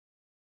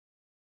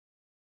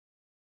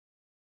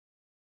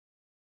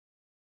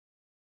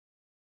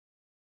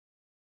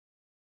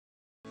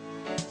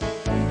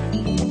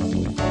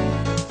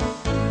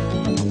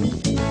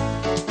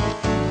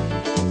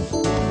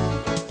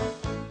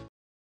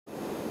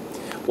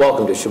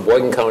Welcome to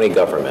Sheboygan County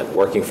Government,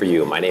 working for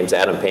you. My name's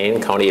Adam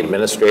Payne, County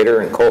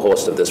Administrator and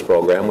co-host of this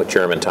program with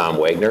Chairman Tom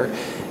Wagner.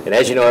 And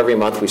as you know, every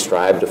month we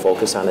strive to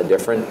focus on a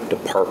different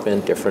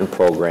department, different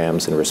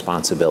programs and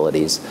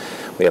responsibilities.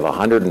 We have a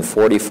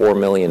 $144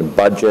 million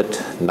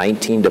budget,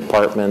 19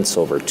 departments,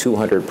 over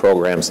 200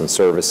 programs and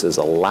services,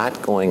 a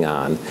lot going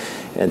on.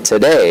 And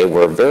today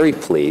we're very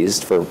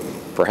pleased for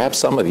perhaps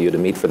some of you to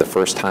meet for the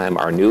first time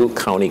our new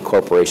County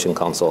Corporation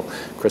Counsel,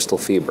 Crystal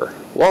Fieber.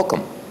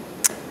 Welcome.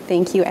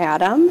 Thank you,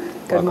 Adam.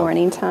 Good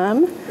morning,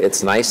 Tom.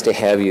 It's nice to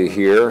have you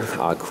here.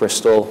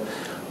 Crystal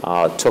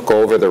took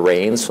over the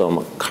reins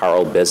from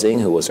Carl Bissing,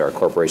 who was our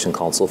Corporation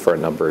Counsel for a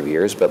number of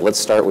years. But let's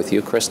start with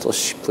you, Crystal.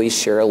 Please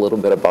share a little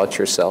bit about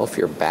yourself,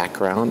 your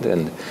background,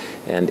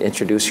 and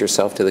introduce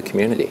yourself to the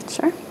community.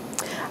 Sure.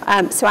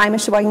 So I'm a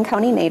Sheboygan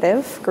County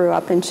native, grew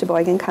up in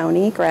Sheboygan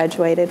County,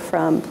 graduated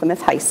from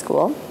Plymouth High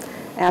School.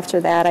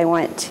 After that, I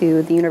went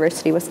to the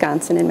University of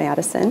Wisconsin in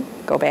Madison,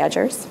 go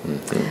Badgers.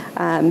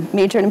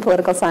 Majored in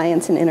political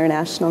science and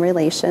international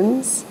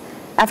relations.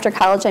 After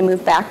college, I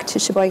moved back to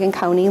Sheboygan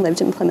County,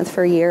 lived in Plymouth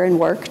for a year and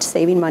worked,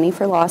 saving money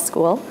for law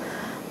school.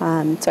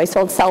 So I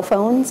sold cell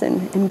phones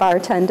and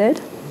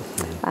bartended.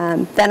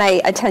 Then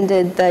I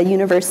attended the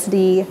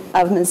University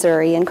of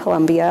Missouri in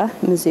Columbia,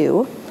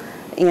 Mizzou.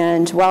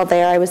 And while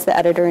there, I was the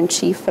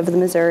editor-in-chief of the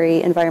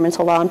Missouri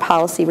Environmental Law and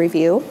Policy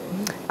Review.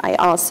 I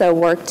also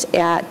worked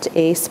at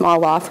a small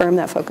law firm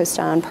that focused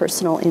on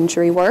personal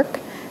injury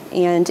work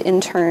and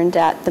interned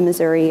at the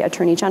Missouri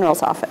Attorney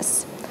General's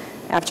office.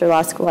 After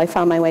law school, I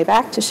found my way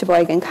back to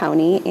Sheboygan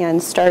County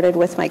and started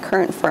with my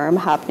current firm,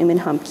 Hopp Newman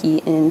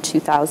Humke, in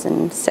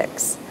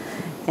 2006.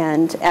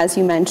 And as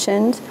you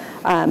mentioned,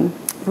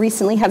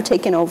 recently have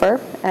taken over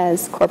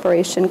as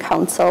Corporation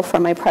Counsel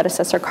from my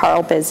predecessor,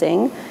 Carl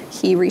Bissing.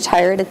 He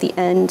retired at the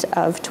end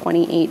of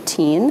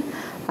 2018.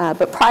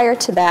 But prior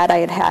to that, I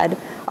had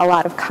a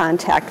lot of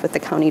contact with the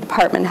county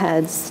department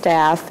heads,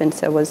 staff, and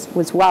so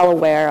was well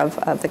aware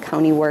of the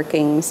county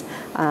workings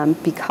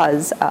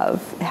because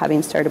of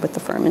having started with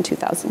the firm in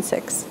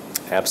 2006.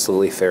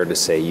 Absolutely fair to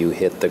say you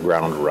hit the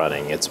ground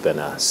running. It's been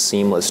a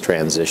seamless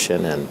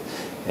transition, and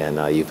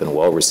you've been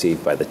well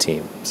received by the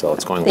team, so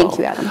it's going well. Thank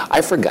you, Adam.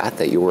 I forgot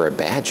that you were a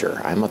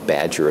Badger. I'm a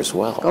Badger as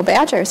well. Go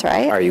Badgers,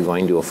 right? Are you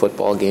going to a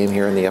football game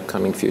here in the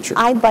upcoming future?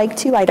 I'd like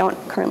to. I don't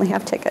currently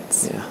have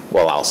tickets. Yeah.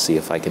 Well, I'll see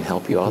if I can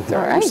help you out there.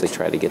 All right. I usually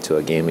try to get to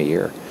a game a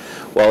year.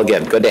 Well,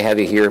 again, good to have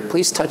you here.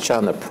 Please touch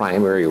on the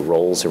primary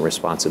roles and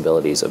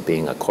responsibilities of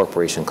being a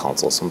corporation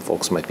counsel. Some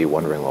folks might be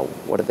wondering, well,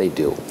 what do they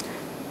do?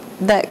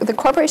 The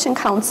Corporation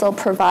Counsel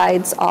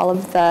provides all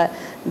of the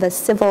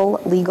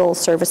civil legal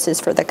services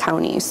for the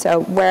county.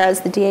 So whereas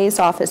the DA's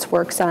office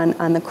works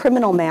on the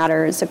criminal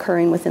matters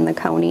occurring within the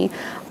county,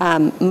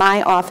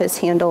 my office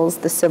handles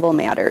the civil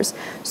matters.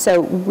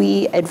 So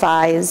we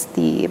advise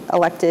the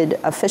elected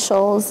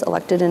officials,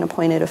 elected and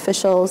appointed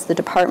officials, the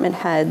department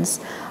heads.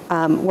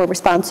 We're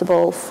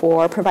responsible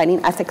for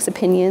providing ethics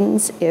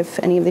opinions if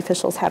any of the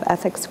officials have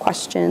ethics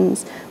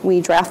questions. We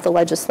draft the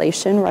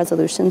legislation,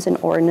 resolutions, and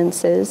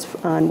ordinances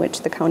on which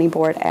the county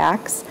board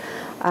acts,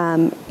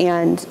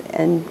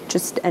 and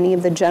just any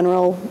of the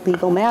general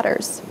legal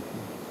matters.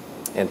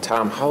 And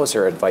Tom, how has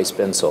her advice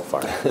been so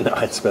far? No,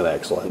 it's been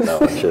excellent. No,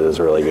 she does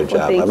a really good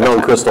job. Well, I've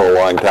known Crystal a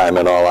long time,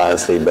 in all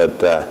honesty,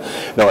 but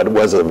no, it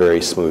was a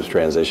very smooth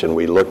transition.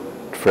 We looked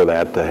for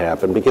that to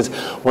happen, because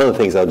one of the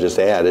things I'll just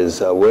add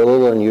is we're a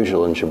little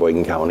unusual in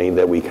Sheboygan County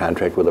that we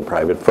contract with a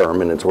private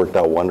firm, and it's worked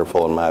out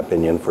wonderful in my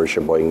opinion for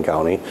Sheboygan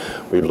County.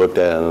 We've looked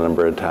at it a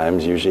number of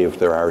times. Usually if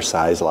they're our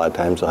size, a lot of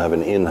times they'll have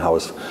an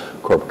in-house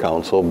corp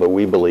counsel, but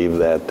we believe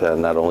that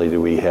not only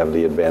do we have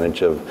the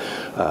advantage of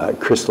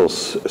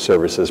Crystal's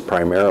services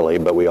primarily,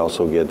 but we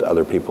also get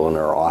other people in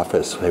our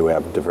office who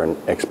have different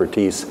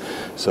expertise.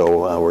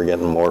 So we're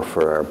getting more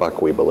for our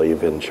buck, we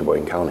believe, in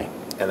Sheboygan County.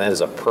 And that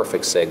is a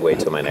perfect segue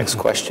to my next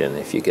question.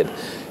 If you could,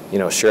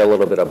 share a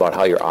little bit about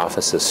how your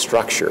office is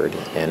structured,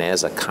 and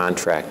as a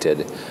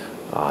contracted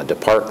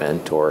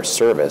department or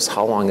service,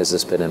 how long has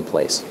this been in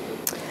place?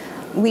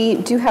 We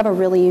do have a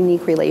really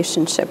unique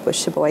relationship with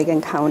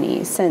Sheboygan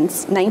County.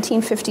 Since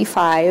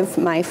 1955,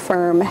 my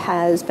firm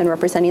has been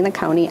representing the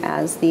county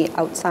as the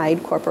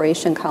outside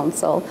corporation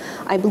counsel.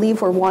 I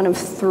believe we're one of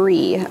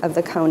 3 of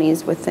the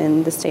counties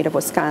within the state of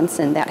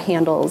Wisconsin that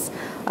handles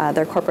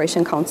their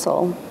corporation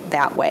counsel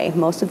that way.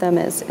 Most of them,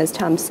 as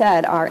Tom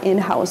said, are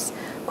in-house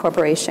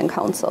corporation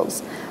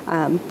counsels.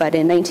 But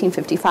in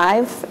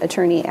 1955,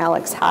 attorney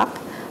Alex Hopp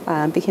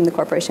became the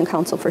Corporation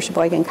Counsel for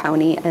Sheboygan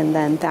County, and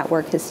then that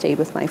work has stayed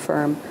with my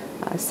firm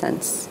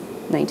since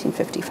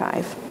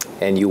 1955.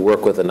 And you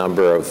work with a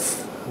number of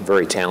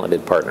very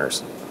talented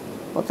partners.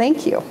 Well,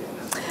 thank you.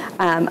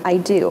 I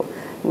do.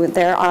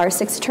 There are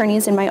 6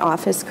 attorneys in my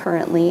office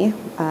currently.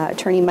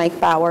 Attorney Mike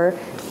Bauer,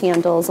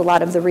 handles a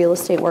lot of the real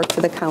estate work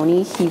for the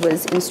county. He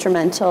was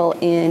instrumental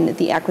in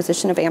the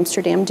acquisition of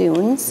Amsterdam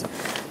Dunes.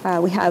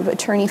 We have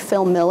attorney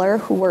Phil Miller,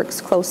 who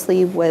works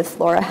closely with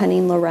Laura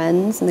Henning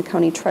Lorenz in the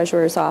county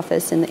treasurer's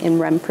office in the in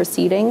rem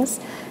proceedings.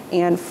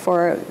 And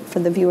for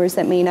the viewers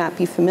that may not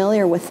be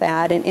familiar with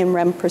that, an in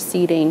rem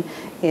proceeding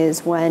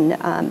is when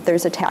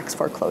there's a tax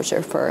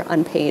foreclosure for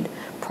unpaid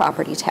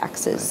property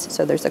taxes.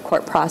 So there's a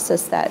court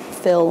process that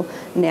Phil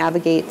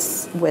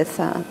navigates with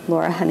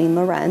Laura Henning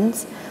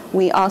Lorenz.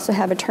 We also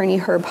have attorney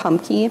Herb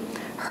Humke.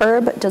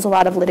 Herb does a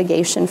lot of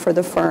litigation for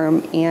the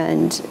firm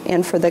and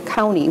for the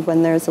county.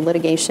 When there's a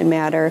litigation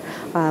matter,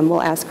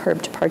 we'll ask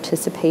Herb to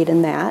participate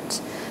in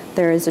that.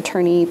 There is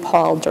attorney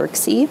Paul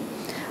Dirksey.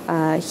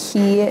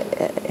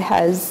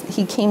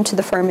 He came to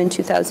the firm in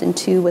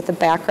 2002 with a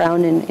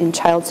background in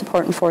child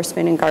support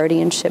enforcement and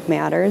guardianship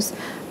matters.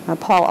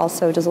 Paul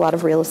also does a lot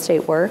of real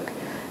estate work.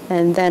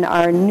 And then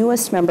our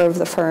newest member of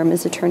the firm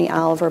is attorney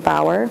Oliver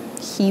Bauer.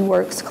 He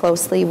works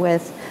closely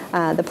with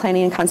the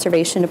Planning and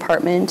Conservation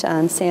Department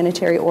on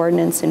sanitary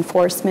ordinance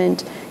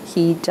enforcement.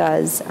 He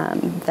does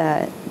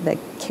the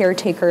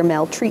caretaker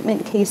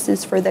maltreatment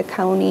cases for the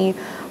county.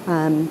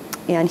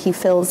 And he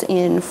fills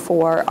in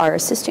for our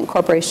assistant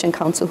corporation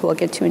counsel, who I'll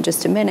get to in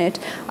just a minute,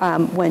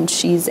 when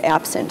she's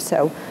absent.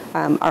 So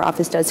our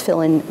office does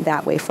fill in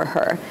that way for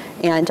her.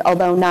 And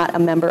although not a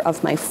member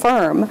of my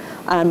firm,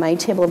 on my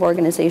table of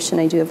organization,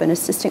 I do have an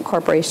assistant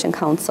corporation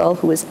counsel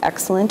who is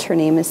excellent. Her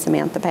name is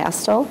Samantha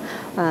Bastel.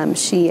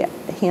 She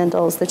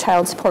handles the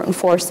child support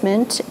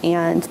enforcement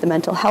and the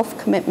mental health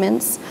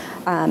commitments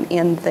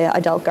and the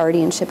adult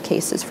guardianship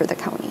cases for the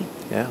county.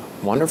 Yeah,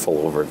 wonderful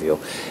overview.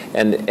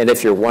 And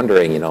if you're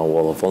wondering,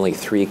 well, if only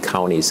 3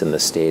 counties in the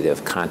state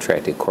have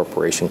contracted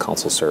corporation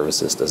counsel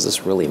services, does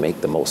this really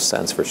make the most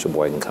sense for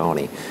Sheboygan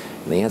County?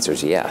 And the answer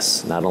is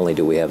yes. Not only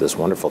do we have this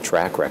wonderful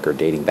track record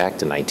dating back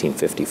to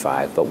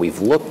 1955, but we've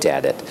looked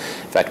at it.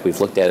 In fact, we've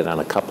looked at it on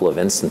a couple of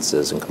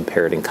instances and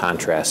compared and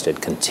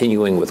contrasted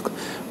continuing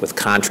with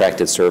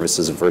contracted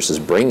services versus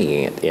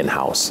bringing it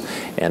in-house.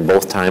 And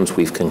both times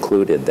we've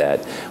concluded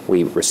that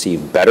we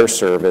receive better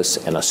service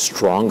and a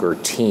stronger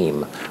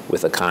team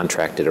with a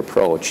contracted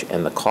approach,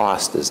 and the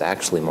cost is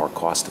actually more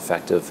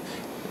cost-effective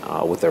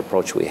with the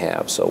approach we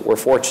have. So we're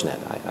fortunate.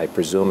 I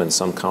presume in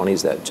some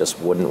counties that just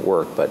wouldn't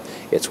work, but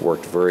it's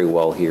worked very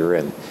well here,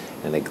 and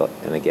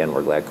again,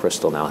 we're glad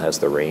Crystal now has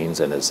the reins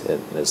and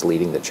is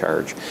leading the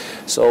charge.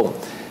 So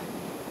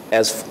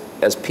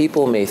as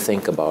people may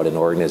think about an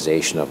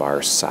organization of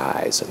our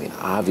size, I mean,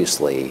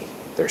 obviously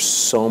there's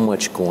so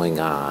much going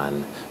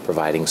on,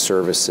 providing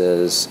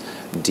services,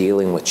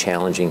 dealing with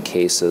challenging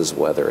cases,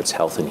 whether it's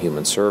health and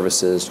human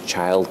services,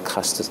 child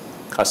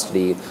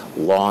custody,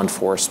 law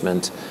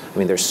enforcement. I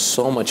mean, there's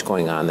so much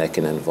going on that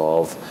can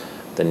involve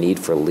the need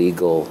for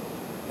legal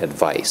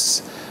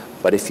advice.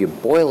 But if you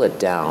boil it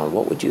down,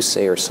 what would you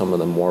say are some of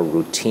the more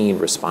routine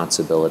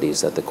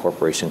responsibilities that the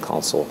Corporation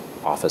Counsel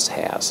Office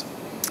has?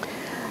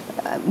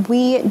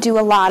 We do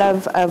a lot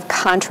of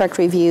contract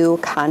review,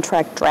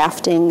 contract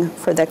drafting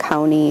for the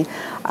county,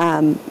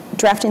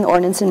 drafting the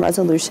ordinance and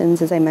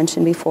resolutions, as I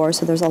mentioned before,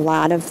 so there's a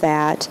lot of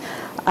that.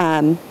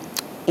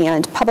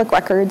 And public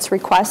records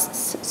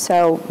requests,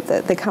 so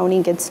the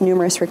county gets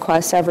numerous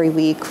requests every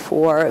week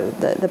for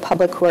the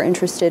public who are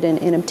interested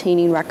in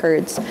obtaining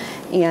records,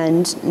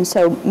 and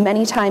so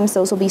many times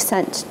those will be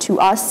sent to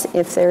us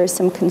if there is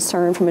some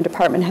concern from a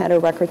department head or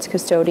records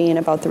custodian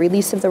about the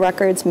release of the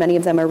records. Many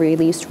of them are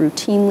released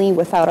routinely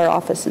without our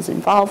office's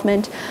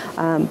involvement,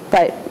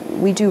 but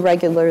we do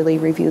regularly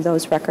review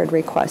those record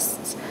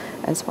requests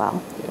as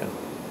well. Yeah,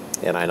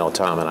 and I know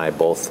Tom and I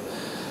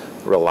both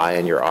rely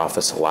on your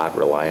office a lot,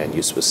 rely on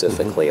you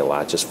specifically a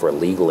lot just for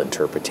legal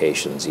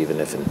interpretations. Even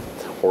if an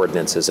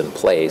ordinance is in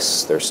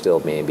place, there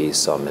still may be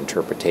some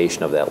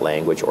interpretation of that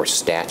language or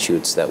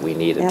statutes that we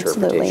need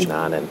interpretation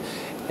on,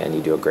 and you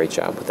do a great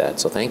job with that.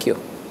 So thank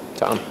you.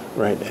 Tom?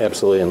 Right,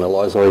 absolutely, and the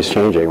law is always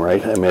changing,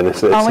 right? I mean,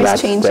 it's always not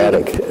changing.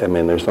 static. I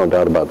mean, there's no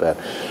doubt about that.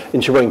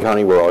 In Sheboygan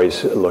County, we're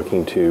always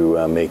looking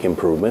to make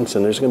improvements,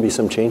 and there's going to be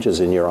some changes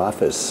in your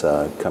office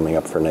coming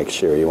up for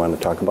next year. You want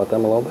to talk about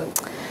them a little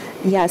bit?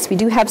 Yes, we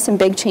do have some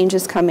big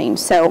changes coming.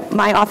 So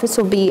my office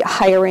will be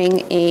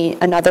hiring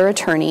another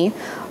attorney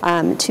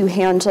to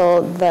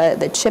handle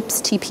the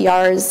CHIPS,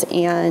 TPRs,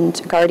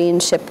 and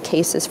guardianship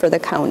cases for the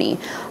county.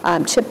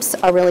 CHIPS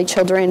are really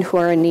children who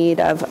are in need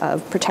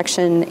of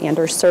protection and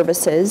or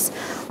services.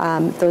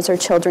 Those are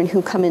children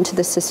who come into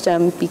the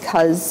system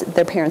because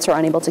their parents are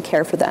unable to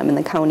care for them, and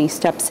the county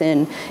steps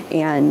in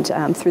and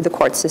through the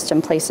court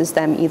system places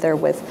them either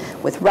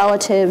with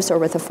relatives or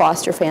with a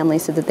foster family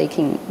so that they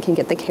can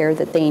get the care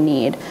that they need.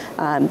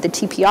 The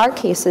TPR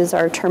cases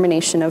are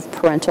termination of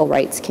parental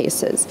rights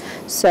cases.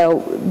 So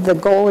the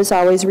goal is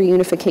always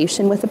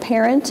reunification with a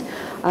parent.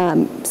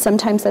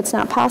 Sometimes that's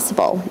not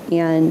possible,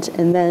 and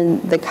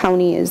then the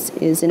county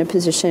is in a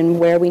position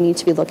where we need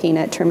to be looking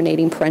at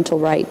terminating parental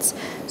rights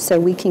so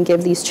we can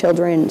give these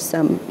children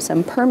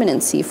some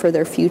permanency for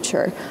their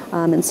future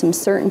and some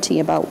certainty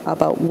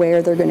about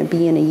where they're going to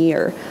be in a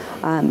year.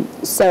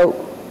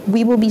 So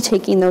we will be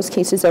taking those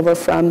cases over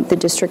from the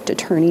district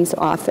attorney's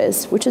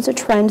office, which is a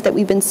trend that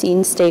we've been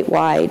seeing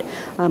statewide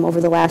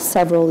over the last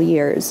several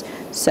years.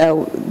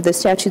 So the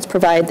statutes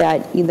provide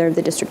that either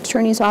the district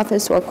attorney's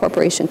office or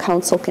corporation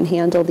counsel can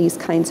handle these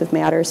kinds of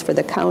matters for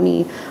the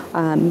county,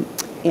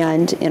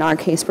 and in our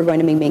case, we're going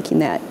to be making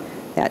that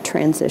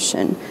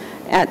transition.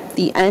 At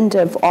the end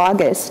of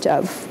August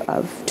of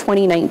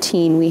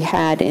 2019, we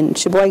had in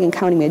Sheboygan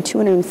County, we had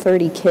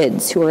 230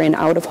 kids who were in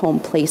out-of-home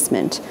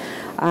placement.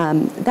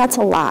 That's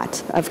a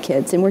lot of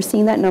kids, and we're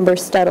seeing that number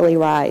steadily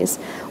rise.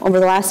 Over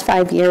the last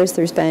 5 years,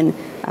 there's been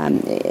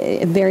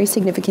a very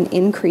significant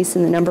increase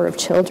in the number of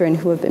children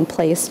who have been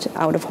placed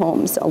out of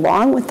homes.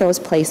 Along with those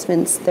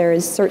placements, there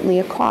is certainly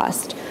a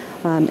cost.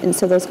 And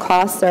so those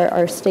costs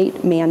are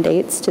state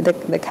mandates to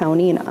the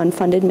county, an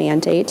unfunded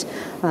mandate.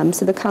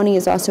 So the county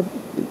is also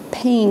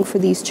paying for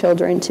these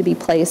children to be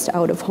placed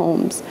out of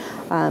homes.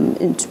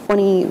 In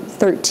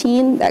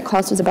 2013, that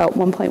cost was about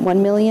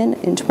 $1.1 million.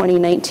 In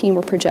 2019,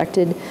 we're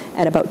projected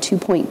at about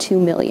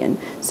 $2.2 million.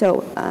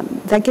 So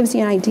that gives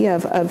you an idea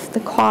of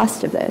the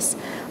cost of this.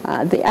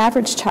 The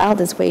average child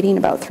is waiting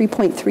about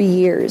 3.3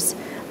 years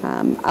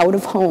out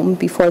of home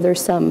before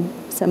there's some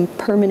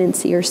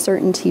permanency or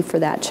certainty for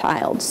that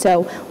child.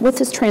 So with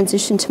this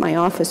transition to my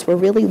office, we're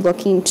really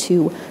looking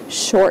to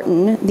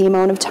shorten the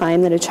amount of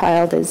time that a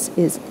child is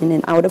in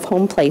an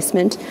out-of-home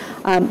placement.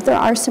 There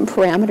are some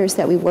parameters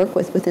that we work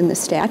with within the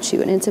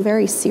statute, and it's a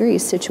very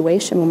serious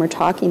situation when we're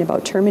talking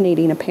about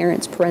terminating a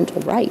parent's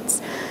parental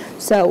rights.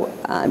 So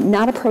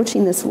not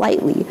approaching this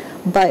lightly,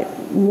 but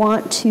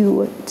want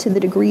to the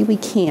degree we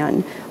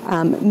can,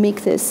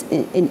 make this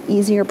an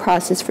easier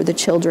process for the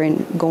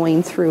children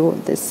going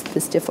through this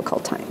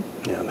difficult time.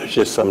 Yeah, there's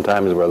just some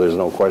times where there's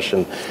no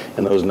question,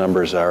 and those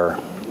numbers are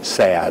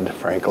sad,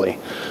 frankly.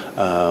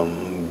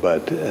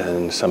 But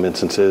in some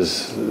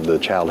instances, the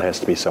child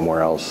has to be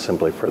somewhere else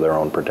simply for their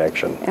own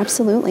protection.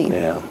 Absolutely.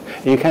 Yeah.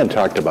 You kind of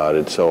talked about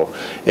it, so,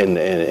 and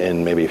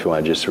maybe if you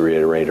want to just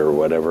reiterate or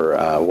whatever,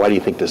 why do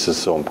you think this is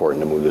so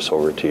important to move this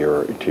over to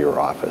your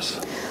office?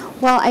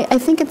 Well, I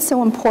think it's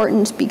so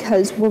important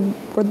because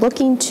we're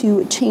looking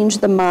to change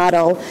the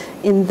model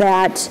in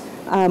that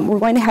we're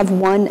going to have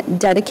one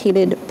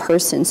dedicated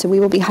person. So we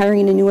will be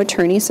hiring a new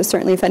attorney. So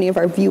certainly if any of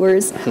our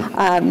viewers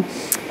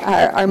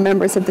are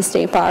members of the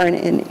State Bar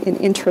and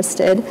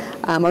interested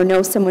or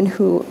know someone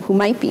who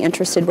might be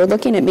interested, we're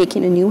looking at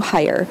making a new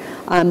hire.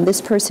 This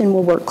person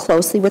will work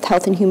closely with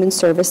Health and Human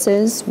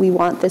Services. We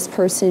want this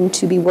person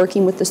to be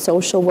working with the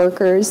social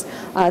workers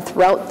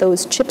throughout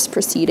those CHIPS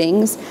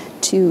proceedings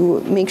to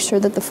make sure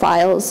that the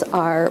files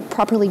are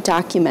properly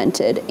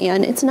documented.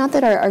 And it's not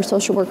that our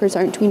social workers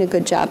aren't doing a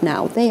good job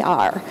now. They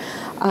are.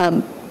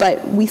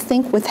 But we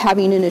think with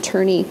having an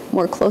attorney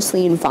more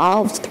closely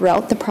involved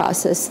throughout the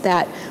process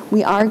that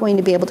we are going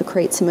to be able to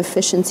create some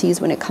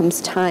efficiencies when it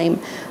comes time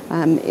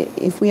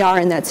if we are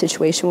in that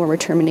situation where we're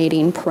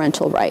terminating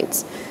parental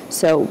rights.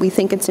 So we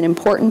think it's an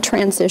important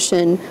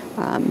transition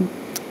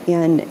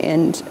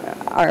and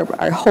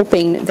are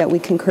hoping that we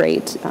can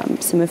create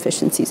some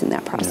efficiencies in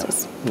that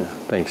process. Yeah,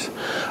 thanks.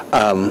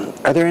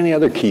 Are there any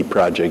other key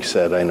projects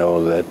that I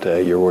know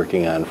that you're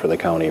working on for the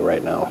county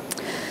right now?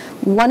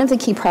 One of the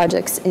key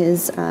projects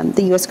is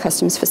the U.S.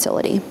 Customs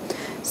facility.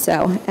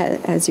 So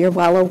as you're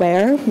well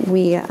aware,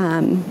 we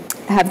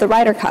have the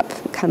Ryder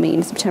Cup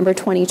coming September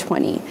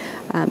 2020.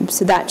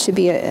 So that should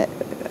be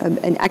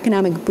an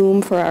economic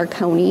boom for our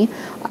county.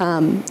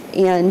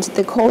 And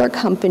the Kohler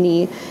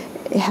Company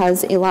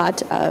has a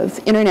lot of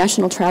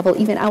international travel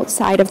even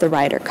outside of the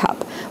Ryder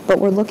Cup. But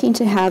we're looking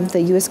to have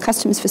the U.S.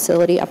 Customs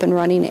facility up and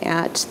running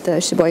at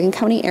the Sheboygan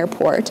County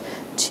Airport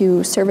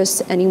to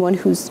service anyone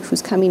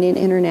who's coming in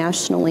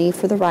internationally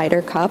for the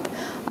Ryder Cup.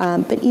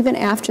 But even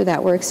after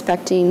that, we're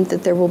expecting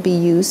that there will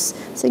be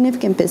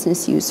significant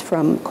business use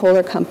from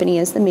Kohler Company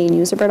as the main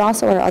user, but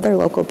also our other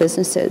local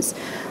businesses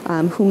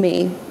who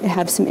may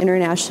have some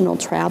international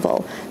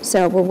travel.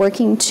 So we're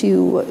working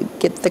to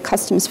get the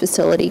customs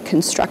facility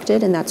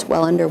constructed, and that's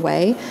well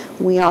underway.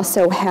 We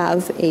also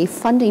have a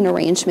funding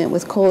arrangement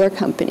with Kohler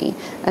Company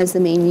as the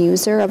main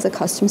user of the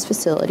customs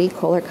facility.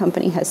 Kohler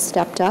Company has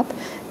stepped up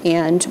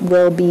and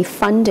will be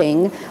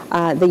funding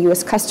the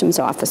U.S. Customs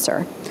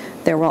officer.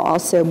 There will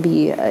also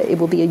be, it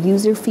will be a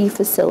user fee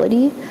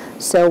facility.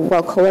 So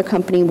while Kohler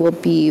Company will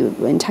be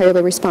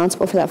entirely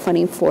responsible for that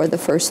funding for the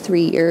first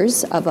 3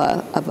 years of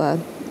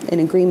an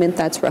agreement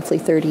that's roughly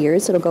 30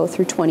 years, it'll go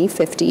through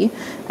 2050.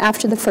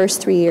 After the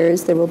first 3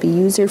 years, there will be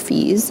user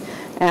fees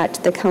at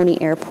the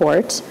county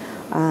airport.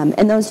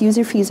 And those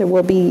user fees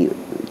will be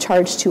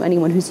charged to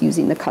anyone who's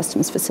using the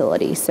customs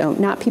facility. So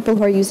not people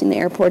who are using the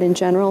airport in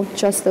general,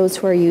 just those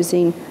who are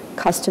using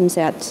customs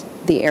at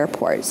the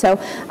airport. So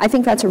I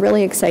think that's a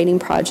really exciting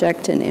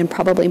project and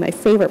probably my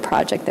favorite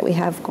project that we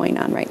have going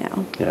on right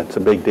now. Yeah, it's a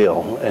big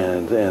deal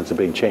and it's a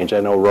big change. I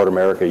know Road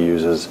America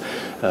uses,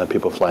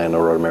 people fly into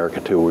Road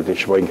America too.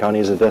 Sheboygan County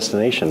is a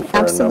destination for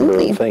Absolutely. A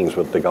number of things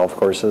with the golf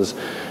courses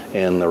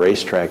and the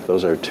racetrack.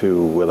 Those are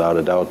two, without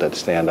a doubt, that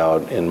stand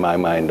out in my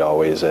mind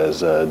always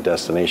as a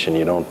destination.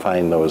 You don't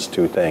find those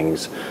two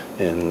things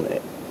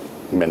in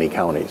many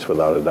counties,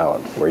 without a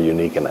doubt. We're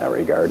unique in that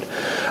regard.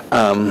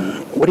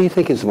 What do you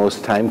think is the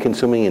most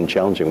time-consuming and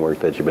challenging work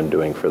that you've been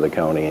doing for the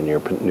county in your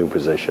new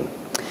position?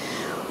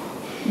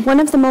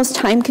 One of the most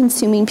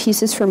time-consuming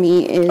pieces for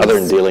me is... Other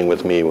than dealing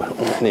with me, you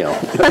know.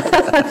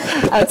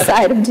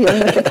 Outside of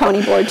dealing with the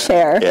county board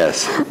chair.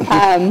 Yes.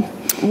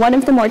 One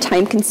of the more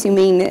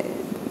time-consuming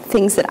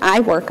things that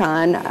I work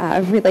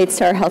on relates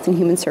to our Health and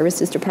Human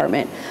Services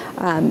Department.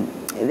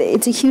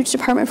 It's a huge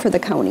department for the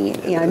county,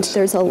 and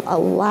there's a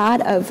lot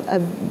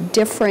of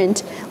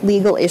different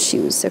legal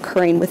issues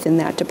occurring within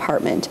that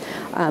department.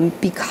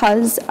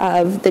 Because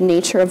of the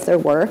nature of their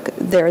work,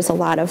 there's a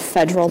lot of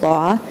federal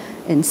law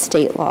and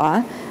state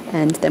law,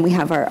 and then we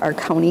have our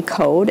county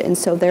code, and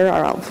so there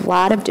are a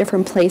lot of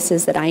different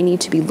places that I need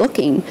to be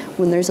looking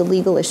when there's a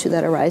legal issue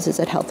that arises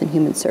at Health and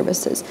Human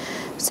Services.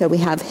 So we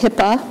have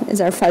HIPAA is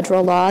our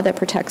federal law that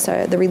protects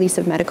the release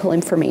of medical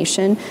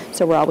information,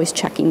 so we're always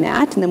checking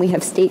that. And then we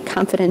have state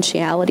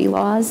confidentiality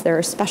laws. There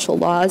are special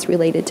laws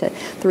related to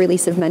the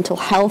release of mental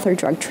health or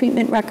drug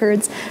treatment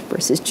records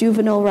versus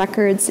juvenile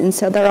records, and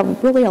so there are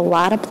really a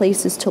lot of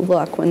places to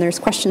look when there's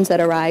questions that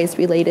arise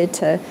related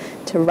to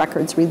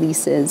records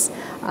releases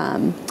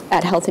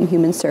at Health and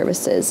Human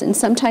Services. And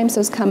sometimes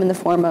those come in the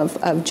form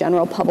of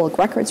general public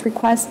records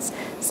requests.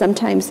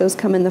 Sometimes those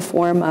come in the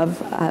form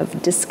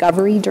of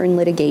discovery during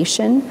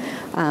litigation.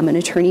 An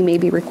attorney may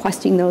be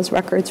requesting those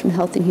records from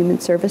Health and Human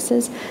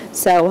Services.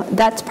 So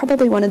that's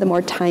probably one of the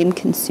more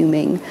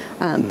time-consuming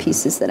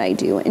pieces that I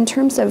do. In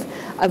terms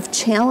of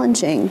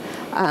challenging,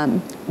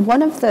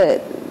 one of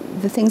the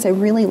things I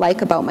really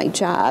like about my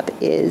job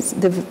is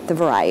the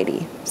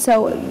variety.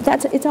 So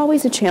it's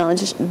always a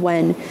challenge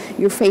when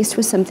you're faced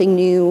with something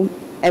new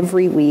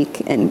every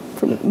week, and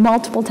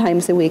multiple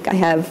times a week I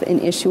have an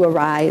issue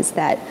arise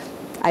that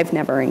I've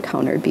never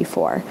encountered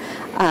before.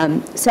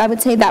 So I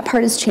would say that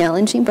part is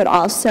challenging, but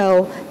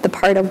also the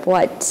part of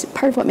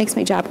what makes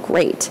my job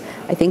great.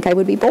 I think I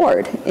would be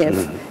bored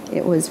if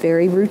it was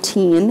very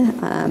routine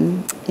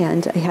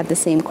and I had the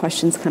same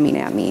questions coming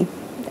at me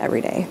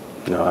every day.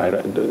 No,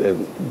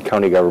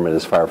 county government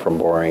is far from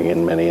boring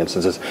in many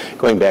instances.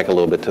 Going back a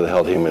little bit to the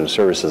Health and Human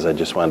Services, I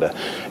just wanted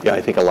to, I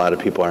think a lot of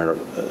people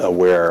aren't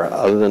aware,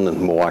 other than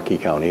Milwaukee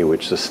County,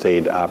 which the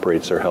state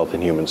operates their Health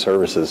and Human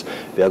Services,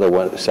 the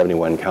other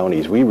 71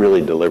 counties, we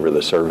really deliver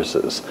the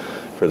services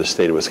for the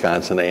state of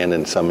Wisconsin, and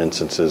in some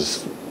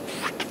instances,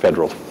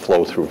 federal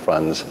flow-through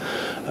funds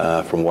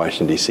from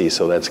Washington, D.C.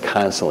 So that's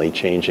constantly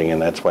changing,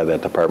 and that's why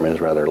that department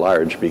is rather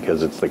large,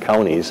 because it's the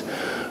counties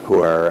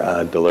who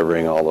are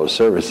delivering all those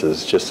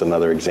services. Just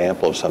another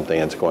example of something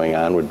that's going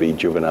on would be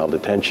juvenile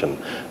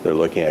detention. They're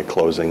looking at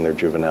closing their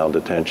juvenile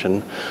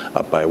detention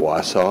up by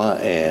Wausau,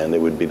 and it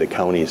would be the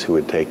counties who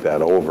would take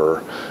that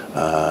over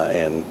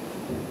and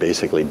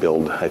basically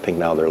build. I think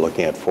now they're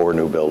looking at 4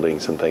 new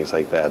buildings and things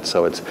like that.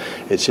 So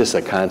it's just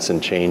a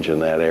constant change in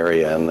that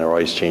area, and they're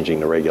always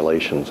changing the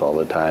regulations all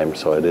the time.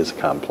 So it is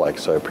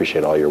complex. So I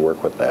appreciate all your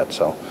work with that.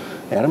 So,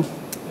 Adam?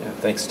 Yeah,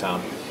 thanks,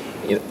 Tom.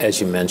 As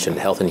you mentioned,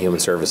 Health and Human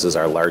Services,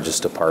 our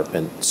largest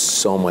department,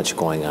 so much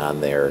going on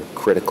there,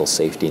 critical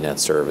safety net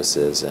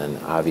services, and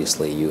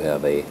obviously you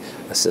have a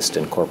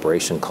assistant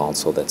corporation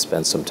counsel that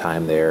spends some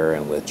time there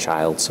and with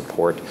child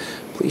support.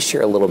 Please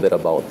share a little bit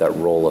about that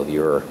role of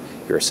your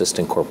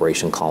assistant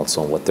corporation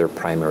counsel and what their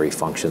primary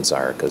functions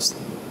are, because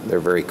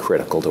they're very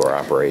critical to our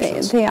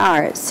operations. They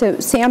are. So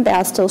Sam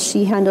Bastel,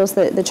 she handles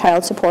the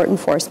child support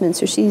enforcement,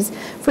 so she's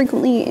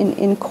frequently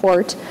in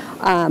court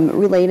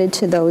related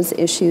to those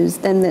issues.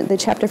 Then the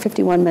Chapter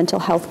 51 mental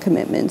health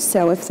commitments.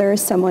 So if there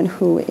is someone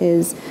who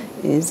is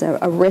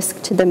a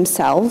risk to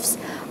themselves,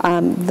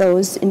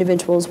 those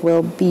individuals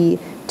will be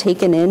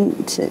taken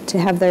in to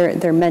have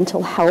their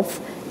mental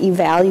health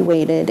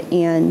evaluated,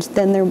 and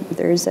then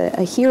there's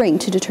a hearing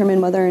to determine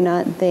whether or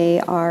not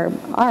they are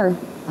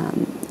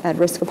at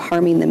risk of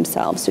harming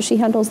themselves. So she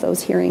handles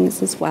those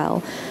hearings as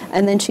well.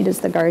 And then she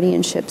does the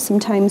guardianship.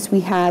 Sometimes we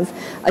have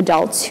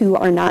adults who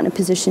are not in a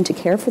position to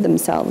care for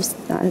themselves.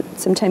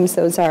 Sometimes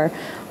those are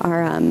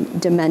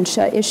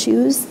dementia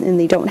issues, and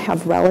they don't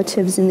have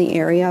relatives in the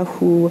area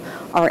who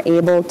are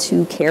able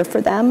to care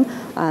for them.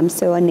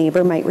 So a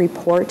neighbor might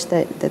report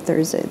that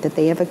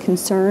they have a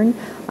concern,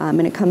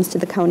 and it comes to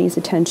the county's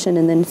attention,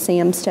 and then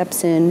Sam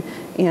steps in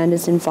and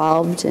is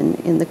involved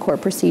in the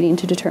court proceeding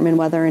to determine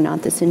whether or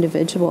not this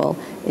individual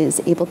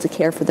is able to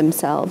care for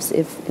themselves.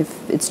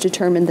 If it's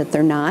determined that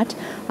they're not,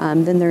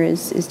 then there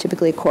is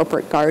typically a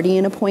corporate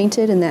guardian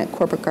appointed, and that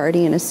corporate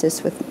guardian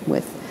assists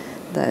with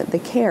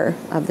the care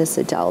of this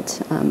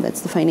adult.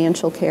 That's the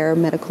financial care,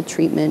 medical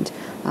treatment,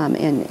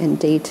 and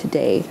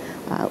day-to-day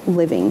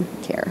living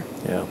care.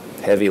 Yeah,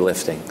 heavy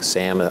lifting.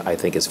 Sam, I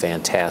think, is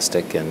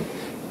fantastic, and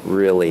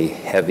really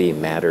heavy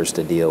matters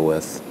to deal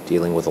with,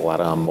 dealing with a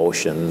lot of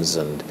emotions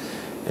and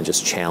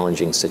just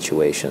challenging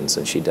situations,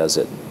 and she does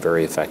it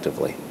very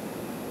effectively.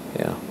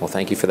 Yeah, well,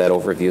 thank you for that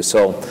overview.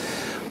 So,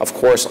 of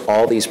course,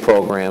 all these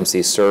programs,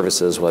 these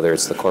services, whether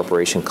it's the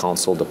Corporation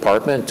Counsel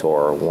Department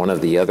or one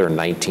of the other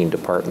 19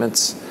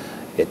 departments,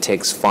 it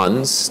takes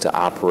funds to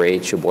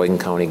operate Sheboygan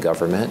County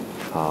government.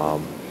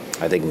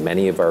 I think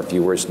many of our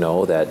viewers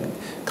know that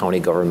county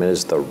government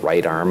is the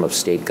right arm of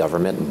state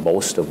government.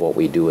 Most of what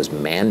we do is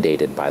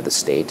mandated by the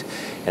state.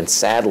 And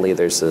sadly,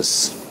 there's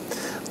this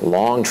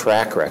long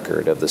track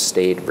record of the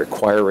state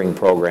requiring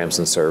programs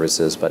and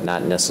services but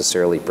not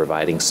necessarily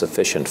providing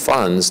sufficient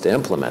funds to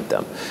implement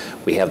them.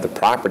 We have the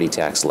property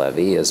tax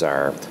levy as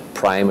our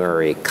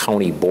primary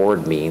county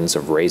board means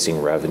of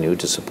raising revenue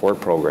to support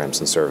programs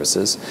and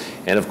services.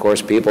 And of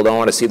course, people don't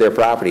want to see their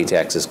property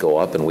taxes go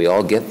up, and we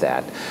all get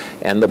that.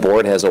 And the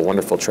board has a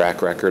wonderful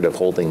track record of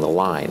holding the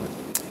line.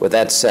 With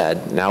that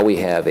said, now we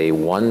have a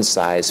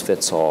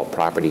one-size-fits-all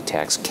property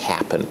tax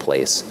cap in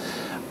place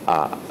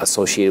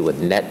associated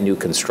with net new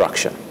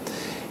construction.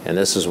 And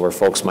this is where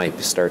folks might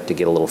start to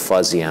get a little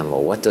fuzzy on,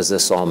 well, what does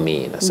this all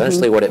mean?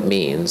 Essentially what it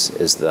means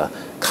is the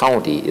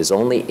county is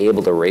only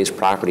able to raise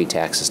property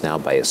taxes now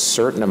by a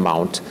certain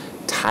amount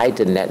tied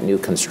to net new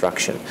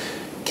construction.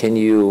 Can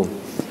you,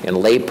 in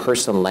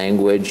layperson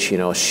language,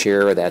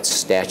 share that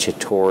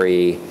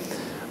statutory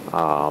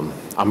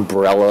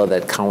umbrella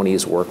that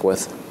counties work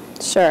with?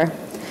 Sure.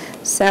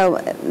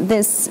 So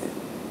this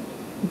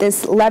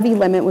levy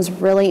limit was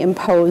really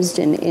imposed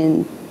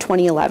in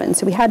 2011.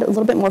 So we had a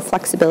little bit more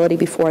flexibility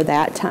before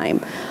that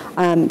time.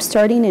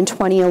 Starting in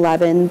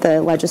 2011,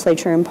 the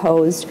legislature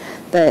imposed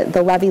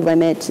the levy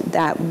limit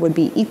that would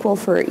be equal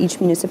for each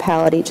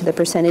municipality to the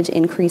percentage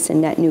increase in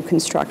net new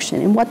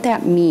construction. And what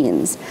that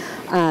means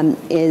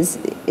is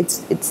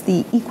it's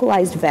the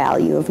equalized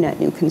value of net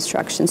new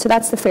construction. So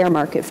that's the fair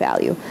market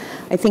value.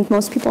 I think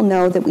most people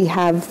know that we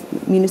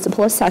have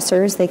municipal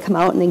assessors. They come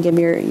out and they give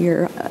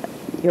your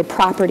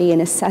property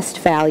an assessed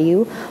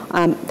value.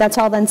 That's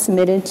all then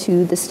submitted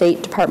to the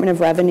State Department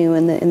of Revenue,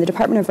 and the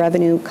Department of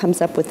Revenue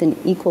comes up with an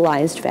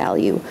equalized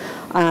value.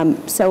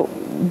 So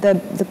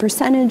the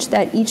percentage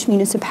that each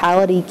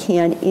municipality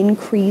can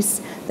increase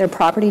their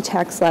property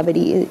tax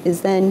levy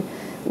is then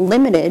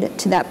limited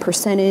to that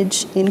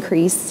percentage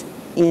increase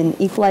in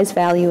equalized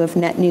value of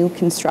net new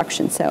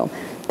construction. So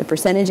the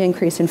percentage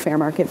increase in fair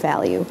market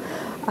value.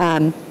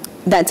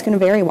 That's going to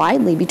vary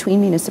widely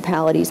between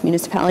municipalities.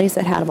 Municipalities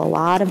that have a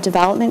lot of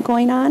development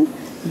going on,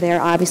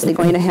 they're obviously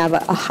going to have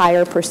a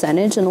higher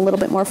percentage and a little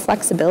bit more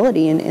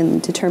flexibility in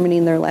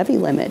determining their levy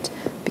limit,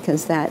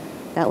 because that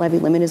levy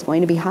limit is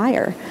going to be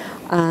higher.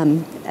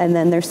 And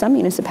then there's some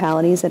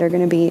municipalities that are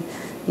going to be,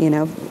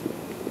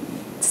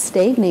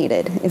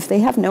 stagnated. If they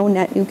have no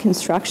net new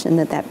construction,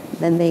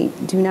 then they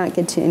do not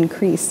get to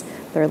increase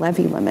their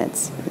levy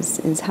limits,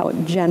 is how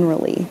it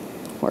generally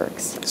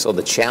works. So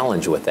the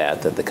challenge with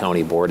that the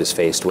county board is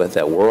faced with,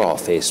 that we're all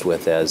faced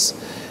with as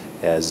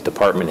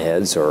department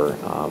heads or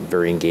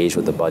very engaged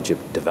with the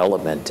budget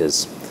development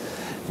is,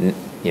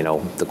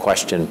 the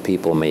question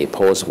people may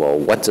pose, well,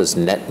 what does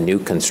net new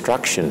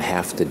construction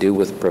have to do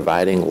with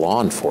providing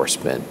law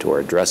enforcement or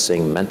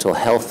addressing mental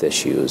health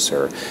issues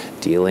or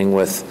dealing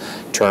with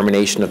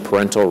termination of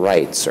parental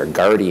rights or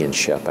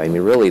guardianship? I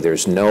mean, really,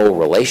 there's no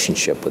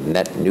relationship with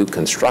net new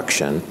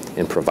construction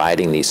in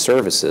providing these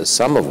services,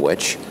 some of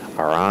which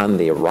are on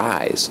the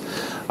rise.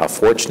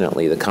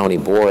 Fortunately, the county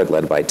board,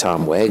 led by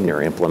Tom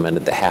Wagner,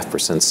 implemented the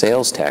 0.5%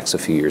 sales tax a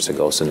few years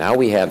ago. So now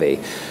we have a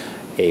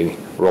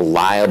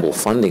reliable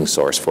funding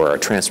source for our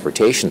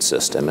transportation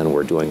system, and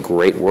we're doing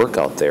great work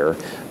out there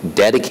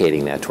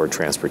dedicating that toward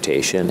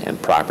transportation and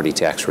property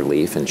tax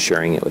relief and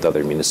sharing it with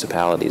other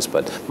municipalities.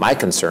 But my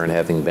concern,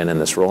 having been in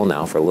this role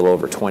now for a little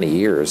over 20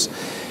 years,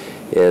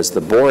 is the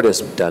board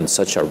has done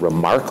such a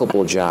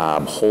remarkable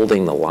job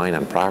holding the line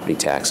on property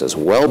taxes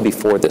well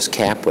before this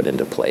cap went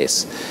into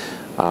place.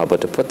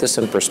 But to put this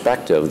in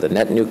perspective, the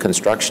net new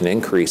construction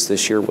increase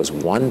this year was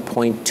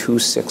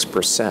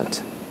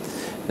 1.26%.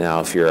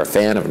 Now, if you're a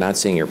fan of not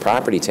seeing your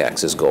property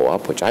taxes go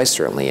up, which I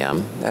certainly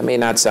am, that may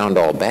not sound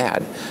all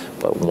bad,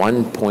 but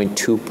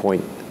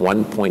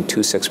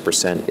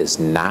 1.26% is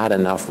not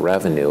enough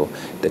revenue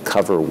to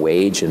cover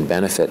wage and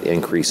benefit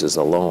increases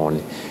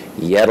alone,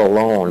 yet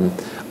alone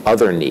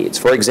other needs.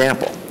 For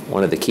example,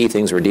 one of the key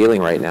things we're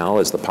dealing right now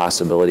is the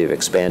possibility of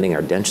expanding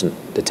our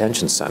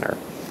detention center.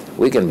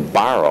 We can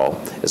borrow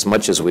as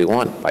much as we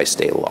want by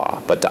state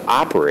law, but to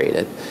operate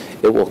it,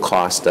 it will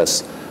cost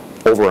us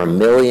over $1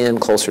 million,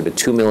 closer to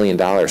 $2 million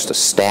to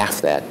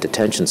staff that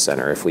detention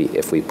center if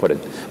we put a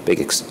big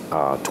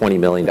 $20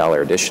 million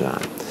addition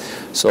on.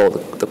 So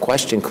the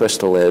question,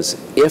 Crystal, is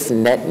if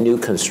net new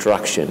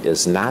construction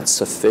is not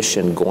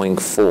sufficient going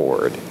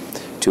forward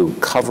to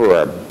cover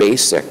our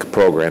basic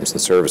programs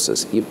and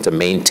services, to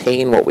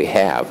maintain what we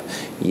have,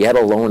 yet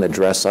alone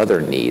address other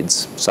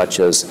needs, such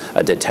as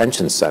a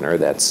detention center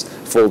that's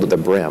full to the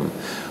brim,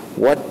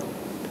 what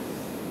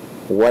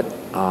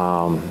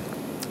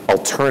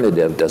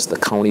alternative does the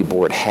county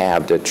board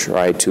have to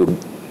try to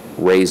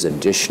raise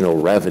additional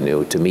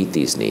revenue to meet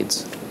these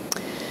needs?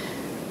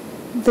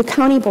 The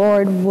county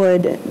board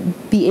would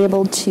be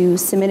able to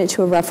submit it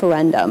to a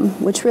referendum,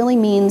 which really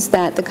means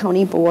that the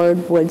county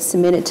board would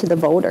submit it to the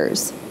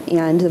voters,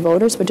 and the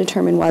voters would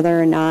determine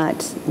whether or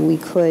not we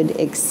could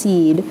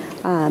exceed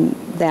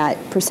that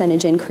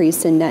percentage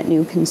increase in net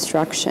new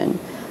construction.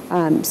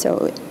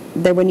 So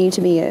there would need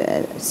to be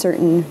a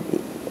certain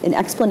an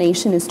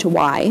explanation as to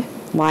why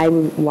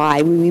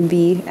we would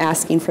be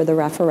asking for the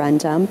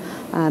referendum,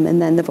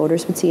 and then the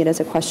voters would see it as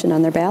a question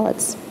on their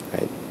ballots.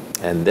 Right.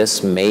 And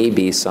this may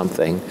be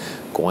something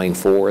going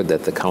forward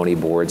that the county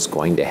board's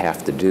going to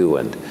have to do.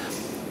 And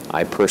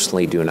I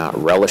personally do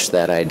not relish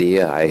that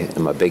idea. I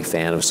am a big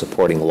fan of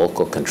supporting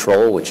local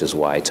control, which is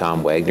why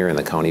Tom Wagner and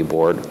the county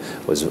board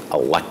was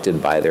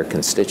elected by their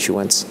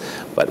constituents.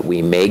 But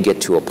we may get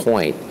to a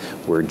point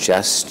where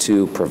just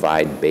to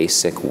provide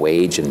basic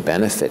wage and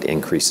benefit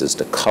increases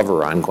to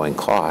cover ongoing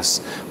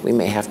costs, we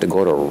may have to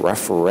go to a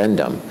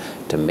referendum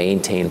to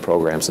maintain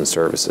programs and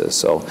services.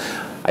 So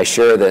I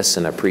share this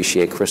and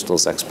appreciate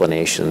Crystal's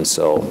explanation,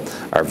 so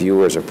our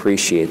viewers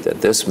appreciate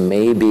that this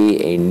may be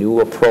a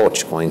new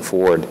approach going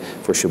forward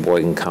for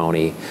Sheboygan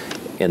County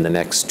in the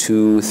next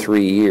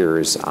 2-3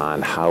 years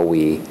on how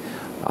we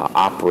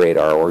operate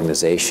our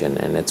organization.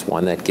 And it's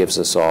one that gives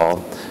us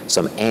all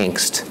some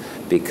angst,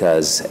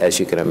 because as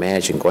you can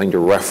imagine, going to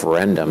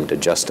referendum to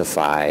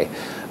justify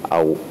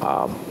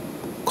a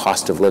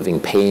cost of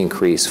living pay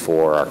increase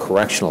for our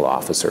correctional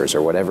officers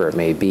or whatever it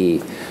may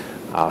be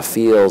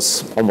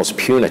feels almost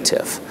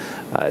punitive.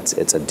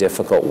 It's a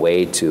difficult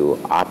way to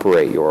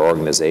operate your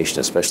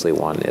organization, especially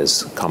one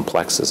as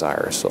complex as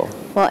ours. So.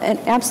 Well, and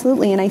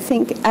absolutely, and I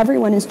think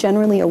everyone is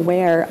generally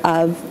aware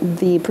of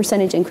the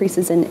percentage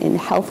increases in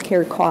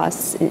healthcare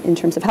costs in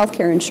terms of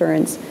healthcare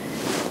insurance.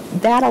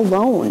 That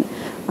alone,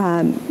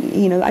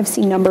 I've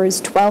seen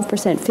numbers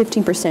 12%,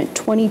 15%,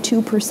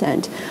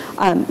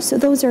 22%. So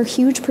those are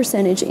huge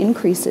percentage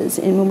increases.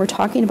 And when we're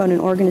talking about an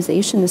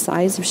organization the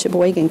size of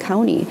Sheboygan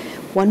County,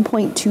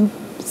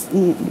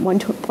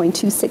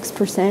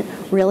 1.26%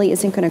 really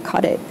isn't going to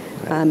cut it,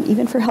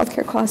 even for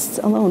healthcare costs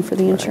alone for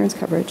the insurance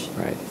coverage.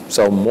 Right.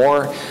 So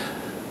more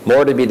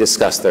to be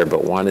discussed there,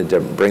 but wanted to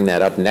bring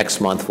that up.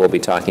 Next month, we'll be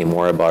talking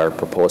more about our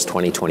proposed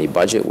 2020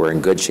 budget. We're in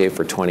good shape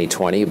for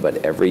 2020,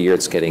 but every year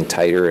it's getting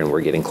tighter, and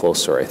we're getting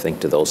closer, I think,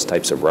 to those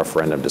types of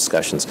referendum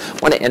discussions. I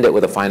want to end it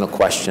with a final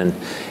question,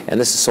 and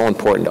this is so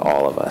important to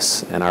all of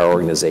us and our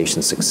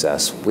organization's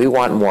success. We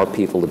want more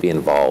people to be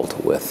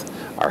involved with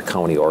our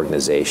county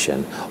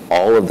organization.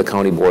 All of the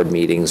county board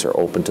meetings are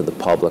open to the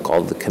public.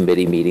 All of the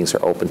committee meetings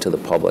are open to the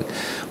public.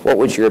 What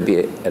would your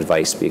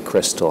advice be,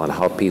 Crystal, on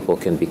how people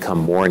can become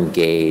more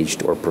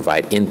engaged or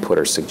provide input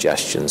or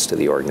suggestions to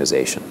the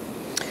organization?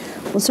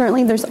 Well,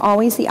 certainly there's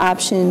always the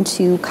option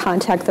to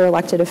contact their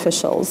elected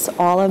officials.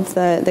 All of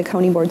the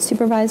county board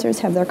supervisors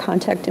have their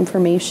contact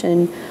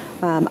information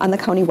on the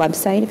county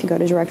website. If you go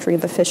to Directory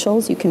of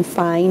Officials, you can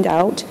find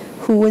out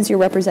who is your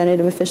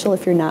representative official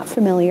if you're not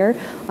familiar.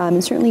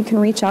 And certainly you can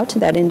reach out to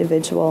that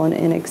individual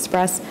and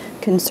express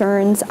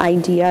concerns,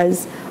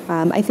 ideas.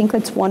 I think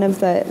that's one of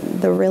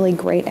the really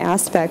great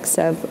aspects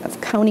of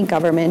county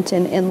government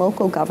and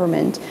local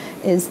government,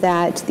 is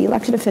that the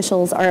elected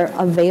officials are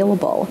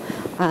available.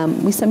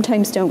 We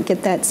sometimes don't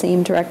get that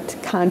same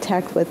direct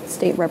contact with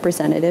state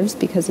representatives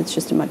because it's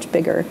just a much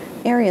bigger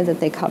area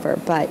that they cover.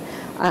 But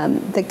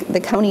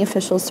the county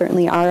officials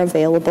certainly are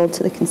available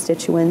to the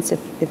constituents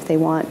if they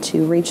want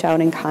to reach out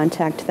and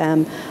contact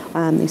them.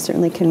 They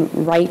certainly can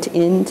write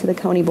in to the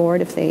county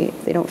board if they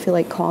don't feel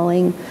like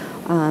calling.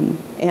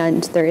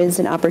 And there is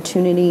an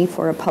opportunity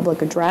for a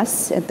public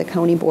address at the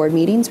county board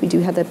meetings. We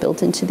do have that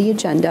built into the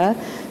agenda.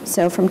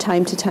 So from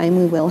time to time,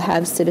 we will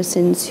have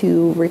citizens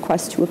who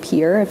request to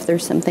appear if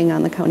there's something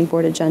on the county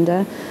board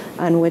agenda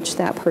on which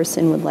that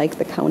person would like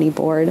the county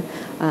board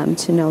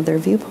to know their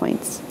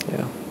viewpoints.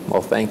 Yeah.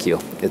 Well, thank you.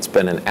 It's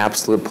been an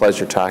absolute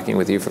pleasure talking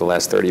with you for the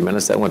last 30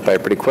 minutes. That went by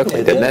pretty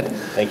quickly, didn't it?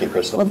 Thank you,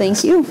 Crystal. Well,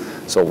 thank you.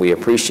 So we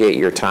appreciate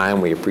your time,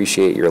 we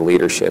appreciate your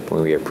leadership,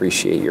 and we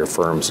appreciate your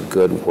firm's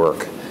good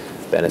work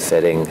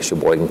benefiting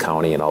Sheboygan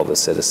County and all the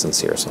citizens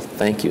here. So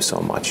thank you so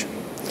much.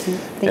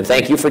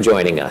 Thank you for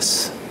joining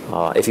us.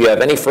 If you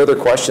have any further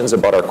questions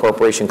about our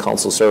Corporation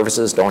Counsel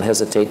services, don't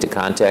hesitate to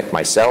contact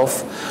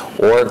myself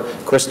or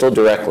Crystal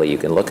directly. You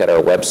can look at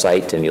our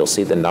website and you'll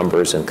see the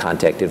numbers and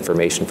contact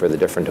information for the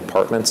different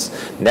departments.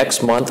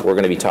 Next month, we're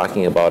going to be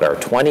talking about our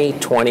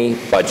 2020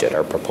 budget,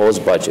 our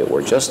proposed budget.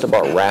 We're just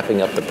about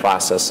wrapping up the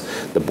process.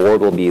 The board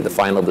will be the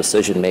final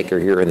decision maker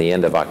here in the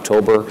end of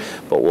October,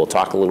 but we'll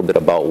talk a little bit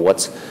about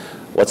what's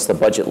the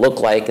budget look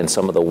like and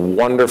some of the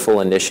wonderful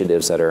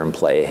initiatives that are in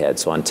play ahead.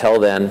 So until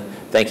then,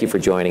 thank you for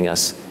joining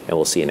us, and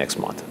we'll see you next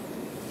month.